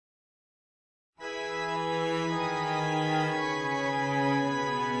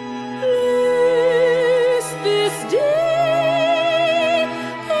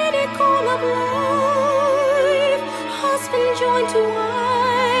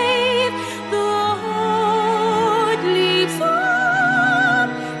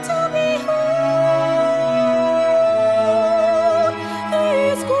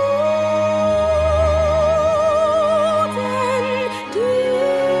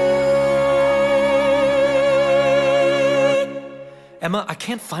Emma, I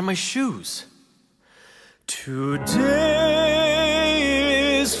can't find my shoes. Today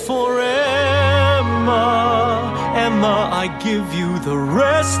is for Emma. Emma, I give you the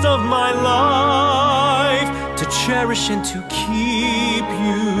rest of my life, to cherish and to keep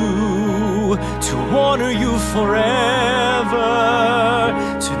you, to honor you forever.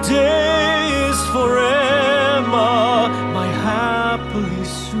 Today is for Emma, my happily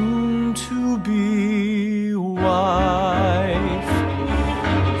soon to be wife.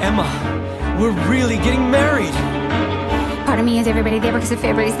 Emma, we're really getting married. Part of me is everybody there because if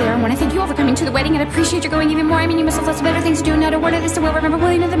everybody's there, I want to thank you all for coming to the wedding and appreciate you going even more. I mean, you must have lots of better things to do. Not a word of this to will remember.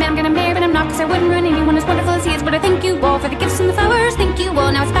 Well, you know the man I'm gonna marry, but I'm not, because I wouldn't run anyone as wonderful as he is. But I thank you all for the gifts and the flowers. Thank you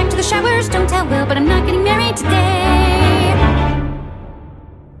all. Now it's back to the showers. Don't tell Will, but I'm not getting married today.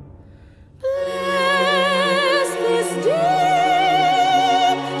 Bless this day,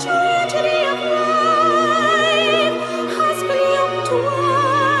 tragedy of life, husband young to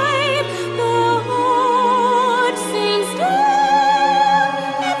wife, the heart sings down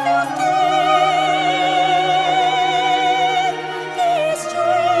and feels dead. This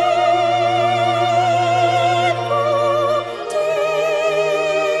dreadful day.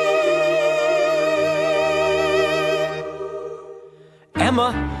 Emma,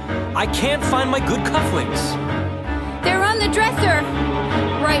 I can't find my good cufflinks. They're on the dresser,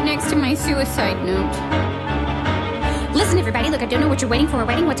 right next to my suicide note. Listen, everybody, look, I don't know what you're waiting for. A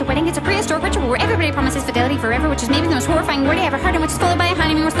wedding? What's a wedding? It's a prehistoric ritual where everybody promises fidelity forever, which is maybe the most horrifying word I ever heard, and which is followed by a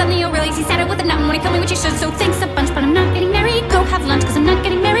honeymoon where suddenly you'll realize he sat out with a nut and when he killed me, which he should. So thanks a bunch, but I'm not getting married. Go have lunch, because I'm not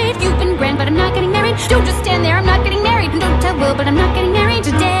getting married. You've been grand, but I'm not getting married. Don't just stand there, I'm not getting married. And don't tell Will, but I'm not getting married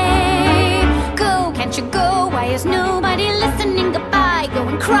today. Go, can't you go? Why is nobody listening? Goodbye, go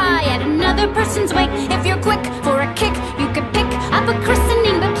and cry at another person's wake. If you're quick for a kick, you could pick up a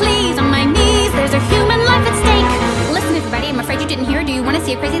christening, but please, on my knees, there's a human life at stake. Listen, everybody, I'm afraid you didn't hear. Do you want to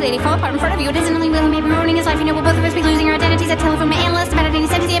see a crazy lady fall apart in front of you? It isn't only Will who may be ruining his life. You know, we'll both of us be losing our identities. I tell him from my analyst about it, and he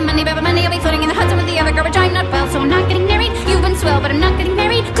said he's getting money, but Monday I'll be floating in the Hudson with the other garbage. I'm not well, so I'm not getting married. You've been swell, but I'm not getting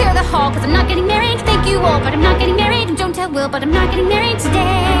married. Clear the hall, because I'm not getting married. Thank you all, but I'm not getting married. And don't tell Will, but I'm not getting married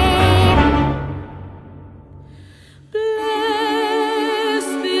today. Bless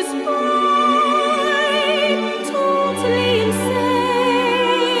this bride, totally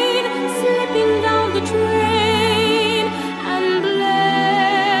insane, slipping down the drain. And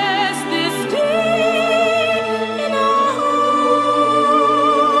bless this day in our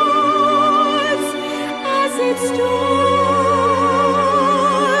hearts as it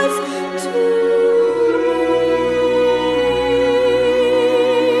starts to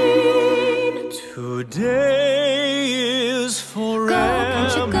rain. Today is for Go,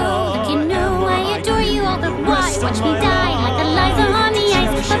 can't you go? Look, you know I adore you all, but why watch me die like Eliza on the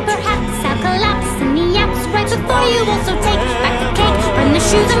ice? But perhaps I'll collapse in the apps right before you. Also take back the cake, burn the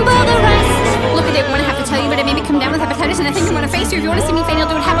shoes and boil the rice. Look, I didn't want to have to tell you, but it made me come down with hepatitis, and I think I'm gonna face you. If you want to see me faint, I'll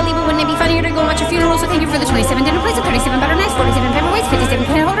do it happily, but wouldn't it be funnier to go watch a funeral? So thank you for the 27 dinner plates, 37 butter knives, 47 paperweights, 57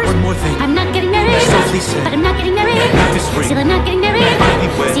 candle holders. One more thing. I'm not getting married, Softly said. but I'm not getting married. Back to spring. Still I'm not getting married.